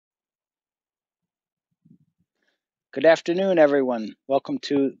Good afternoon, everyone. Welcome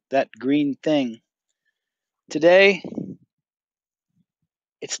to That Green Thing. Today,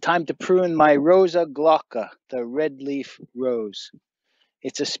 it's time to prune my Rosa glauca, the red leaf rose.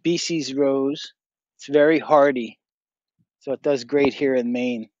 It's a species rose. It's very hardy, so it does great here in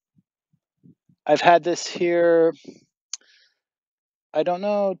Maine. I've had this here, I don't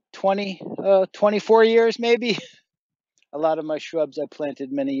know, 24 years maybe. A lot of my shrubs I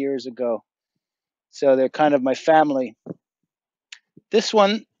planted many years ago, so they're kind of my family. This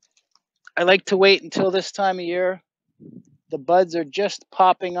one, I like to wait until this time of year. The buds are just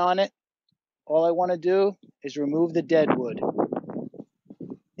popping on it. All I want to do is remove the dead wood.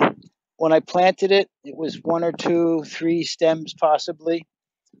 When I planted it, it was 1 or 2, 3 stems possibly.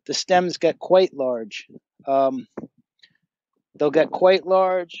 The stems get quite large. They'll get quite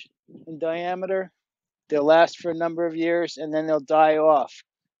large in diameter. They'll last for a number of years and then they'll die off.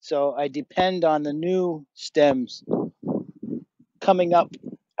 So I depend on the new stems coming up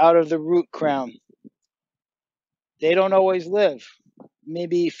out of the root crown. They don't always live.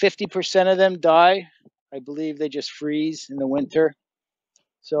 Maybe 50% of them die. I believe they just freeze in the winter.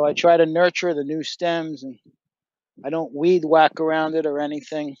 So I try to nurture the new stems, and I don't weed whack around it or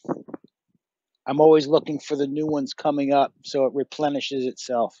anything. I'm always looking for the new ones coming up so it replenishes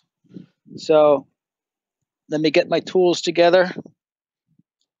itself. So let me get my tools together.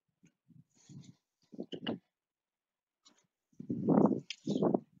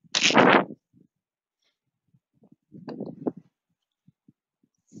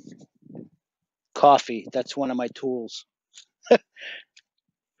 Coffee, that's one of my tools.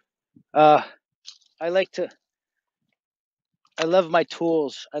 I love my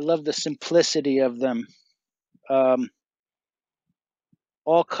tools. I love the simplicity of them. All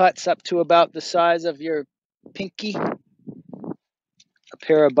cuts up to about the size of your pinky. A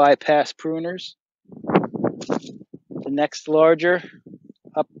pair of bypass pruners. The next larger,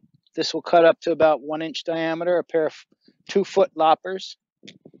 this will cut up to about 1 inch diameter, a pair of 2-foot loppers.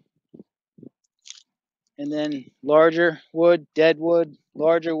 And then larger wood, dead wood,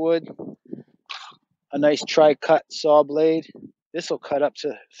 larger wood, a nice tri-cut saw blade. This will cut up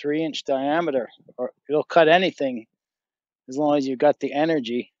to 3-inch diameter, or it'll cut anything as long as you've got the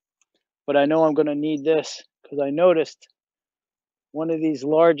energy. But I know I'm going to need this because I noticed one of these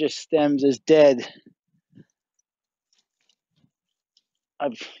largest stems is dead.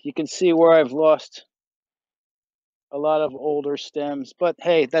 You can see where I've lost a lot of older stems, but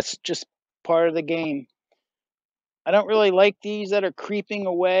hey, that's just part of the game. I don't really like these that are creeping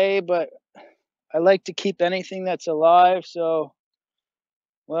away, but I like to keep anything that's alive. So,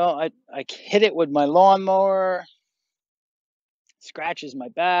 well, I hit it with my lawnmower, scratches my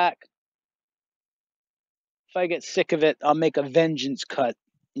back. If I get sick of it, I'll make a vengeance cut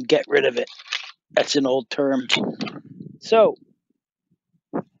and get rid of it. That's an old term. So,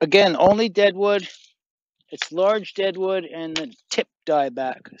 again, only deadwood. It's large deadwood and the tip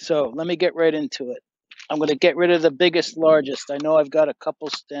dieback. So let me get right into it. I'm going to get rid of the biggest, largest. I know I've got a couple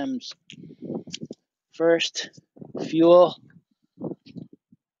stems. First, fuel.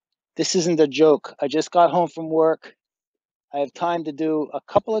 This isn't a joke. I just got home from work. I have time to do a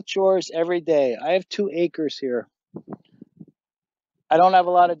couple of chores every day. I have 2 acres here. I don't have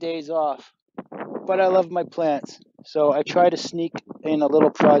a lot of days off, but I love my plants. So I try to sneak in a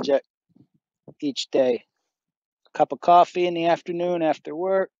little project each day. A cup of coffee in the afternoon after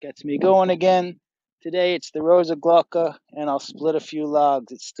work gets me going again. Today it's the Rosa glauca, and I'll split a few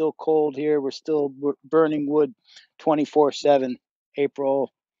logs. It's still cold here. We're still burning wood 24/7.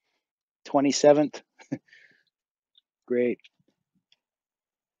 April 27th. Great.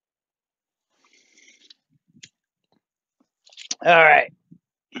 All right.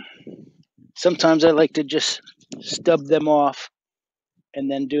 Sometimes I like to just stub them off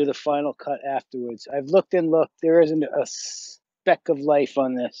and then do the final cut afterwards. I've looked and looked. There isn't a speck of life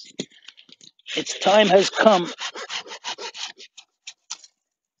on this. Its time has come.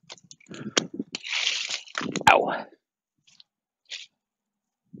 Ow.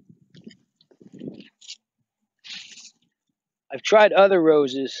 I've tried other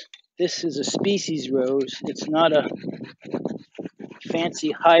roses. This is a species rose. It's not a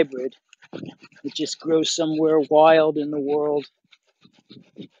fancy hybrid. It just grows somewhere wild in the world.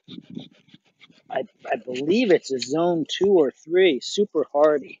 I believe it's a zone 2 or 3, super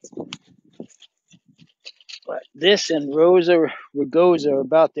hardy. But this and Rosa rugosa are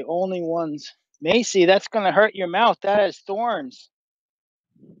about the only ones. Macy, that's going to hurt your mouth. That has thorns.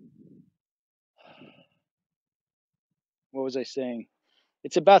 What was I saying?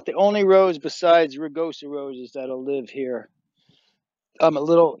 It's about the only rose besides rugosa roses that'll live here. I'm a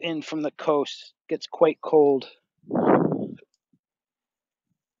little in from the coast. It gets quite cold.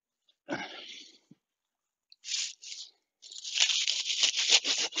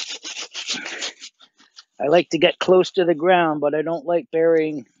 I like to get close to the ground, but I don't like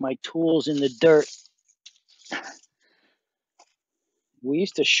burying my tools in the dirt. We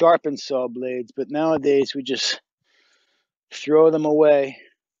used to sharpen saw blades, but nowadays we just throw them away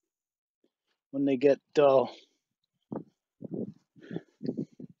when they get dull.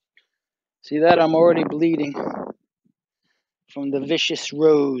 See that? I'm already bleeding from the vicious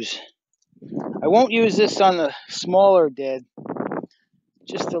rose. I won't use this on the smaller dead,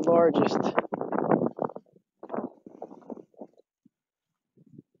 just the largest.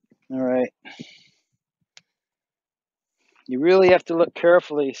 All right. You really have to look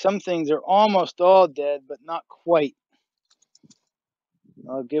carefully. Some things are almost all dead, but not quite.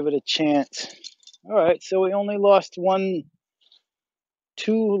 I'll give it a chance. All right, so we only lost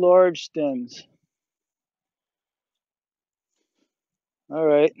two large stems. All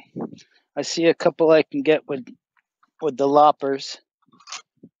right, I see a couple I can get with the loppers.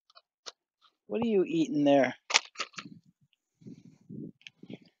 What are you eating there?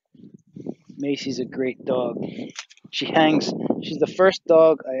 Macy's a great dog. She's the first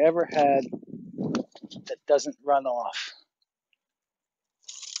dog I ever had that doesn't run off.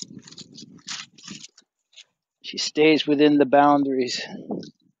 She stays within the boundaries.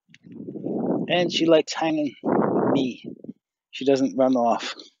 And she likes hanging with me. She doesn't run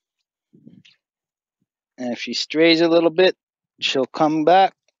off. And if she strays a little bit, she'll come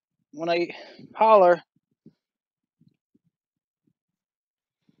back when I holler.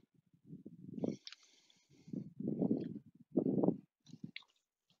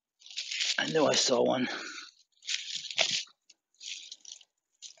 I knew I saw one.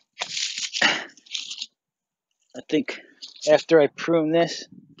 I think after I prune this,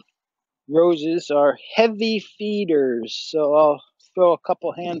 roses are heavy feeders, so I'll throw a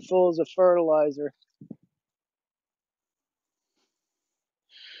couple handfuls of fertilizer.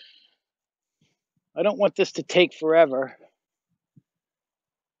 I don't want this to take forever.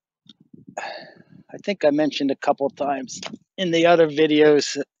 I think I mentioned a couple times in the other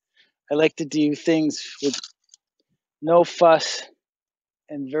videos, I like to do things with no fuss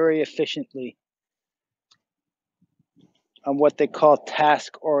and very efficiently. I'm what they call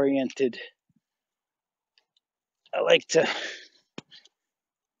task-oriented. I like to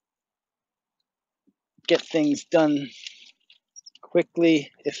get things done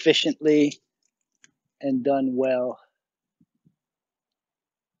quickly, efficiently, and done well.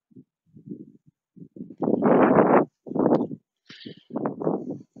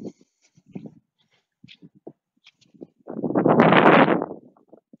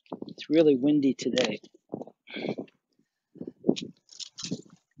 It's really windy today.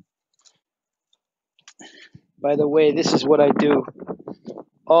 By the way, this is what I do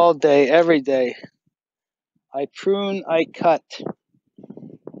all day, every day. I prune, I cut.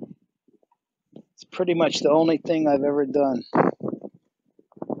 It's pretty much the only thing I've ever done.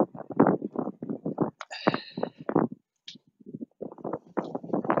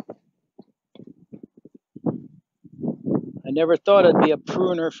 I never thought I'd be a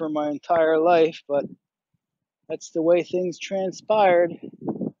pruner for my entire life, but that's the way things transpired.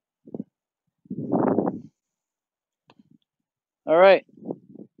 All right,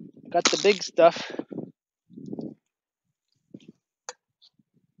 got the big stuff.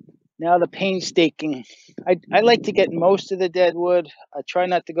 Now the painstaking. I like to get most of the dead wood. I try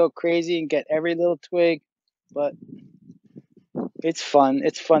not to go crazy and get every little twig, but it's fun.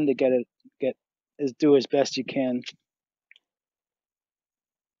 It's fun to do as best you can.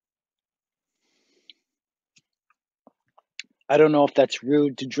 I don't know if that's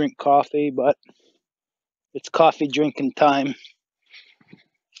rude to drink coffee, but it's coffee drinking time.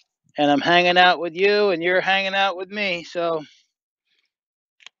 And I'm hanging out with you and you're hanging out with me, so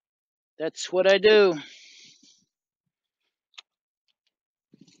that's what I do.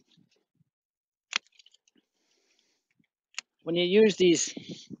 When you use these these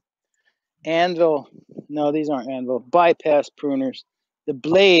aren't anvil, bypass pruners, the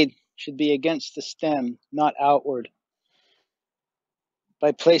blade should be against the stem, not outward.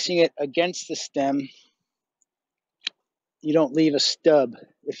 By placing it against the stem, you don't leave a stub.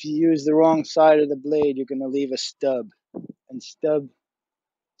 If you use the wrong side of the blade, you're going to leave a stub. And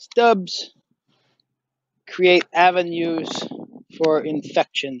stubs create avenues for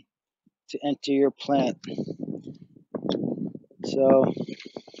infection to enter your plant. So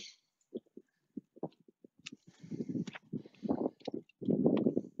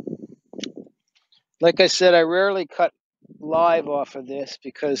like I said, I rarely cut live off of this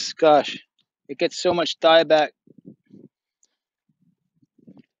because, gosh, it gets so much dieback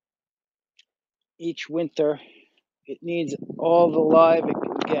each winter. It needs all the live it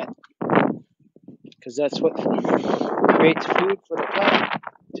can get. because that's what creates food for the plant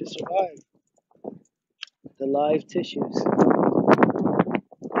to survive. The live tissues. No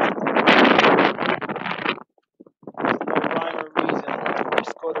rhyme or reason.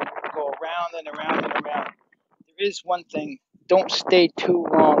 Just go around and around and around. There is one thing. Don't stay too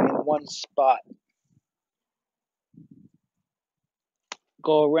long in one spot.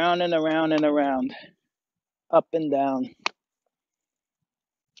 Go around and around and around. Up and down.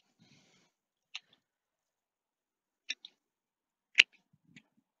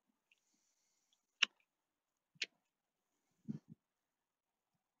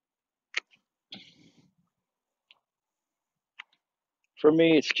 For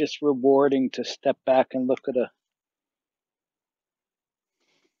me, it's just rewarding to step back and look at a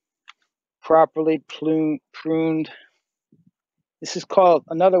properly pruned. This is called,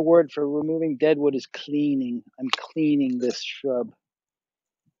 another word for removing dead wood is cleaning. I'm cleaning this shrub,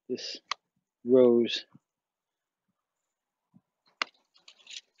 this rose.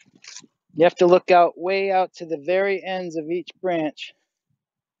 You have to look out, way out to the very ends of each branch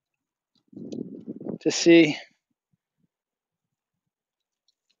to see.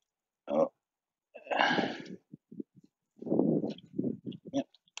 Oh. Yep.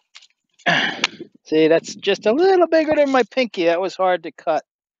 See, that's just a little bigger than my pinky. That was hard to cut.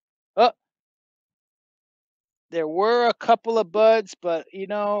 Oh, there were a couple of buds, but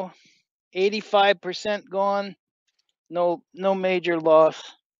 85% gone. No major loss.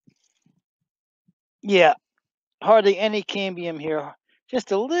 Yeah, hardly any cambium here.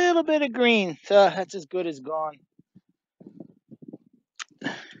 Just a little bit of green. So that's as good as gone.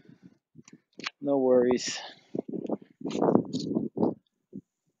 No worries.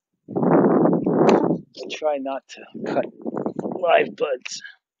 I try not to cut live buds.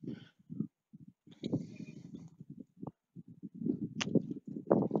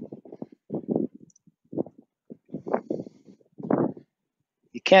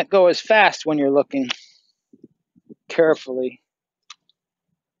 You can't go as fast when you're looking carefully.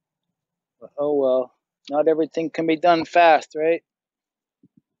 But, oh well, not everything can be done fast, right?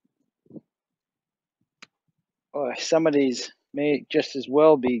 Oh, some of these may just as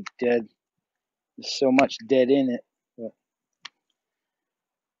well be dead. There's so much dead in it. But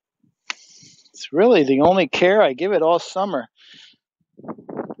it's really the only care I give it all summer.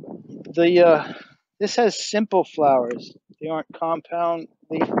 This has simple flowers. They aren't compound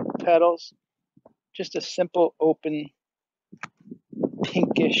leaf petals. Just a simple open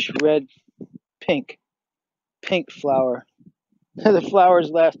pinkish red pink flower. The flowers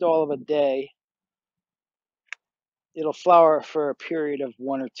last all of a day. It'll flower for a period of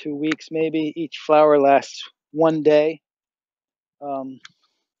 1 or 2 weeks, maybe. Each flower lasts 1 day.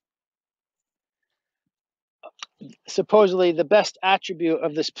 Supposedly, the best attribute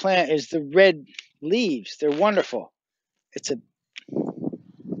of this plant is the red leaves. They're wonderful.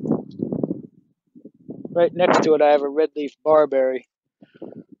 Right next to it, I have a red leaf barberry.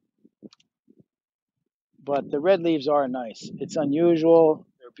 But the red leaves are nice. It's unusual.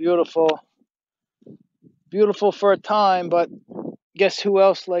 They're beautiful. Beautiful for a time, but guess who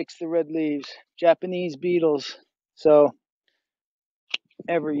else likes the red leaves? Japanese beetles. So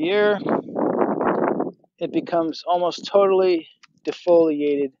every year, it becomes almost totally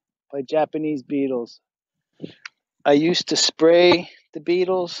defoliated by Japanese beetles. I used to spray the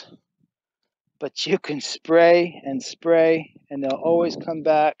beetles, but you can spray, and they'll always come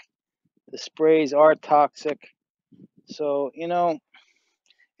back. The sprays are toxic. So,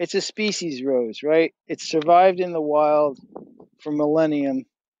 it's a species rose, right? It's survived in the wild for millennium.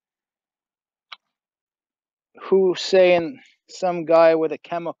 Who's saying some guy with a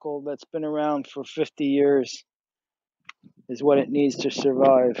chemical that's been around for 50 years is what it needs to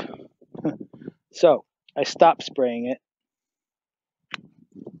survive? So I stopped spraying it.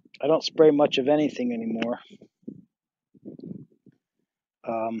 I don't spray much of anything anymore.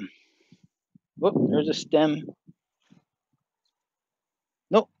 Whoop, there's a stem.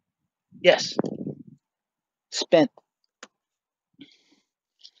 Nope. Yes. Spent.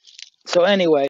 So anyway,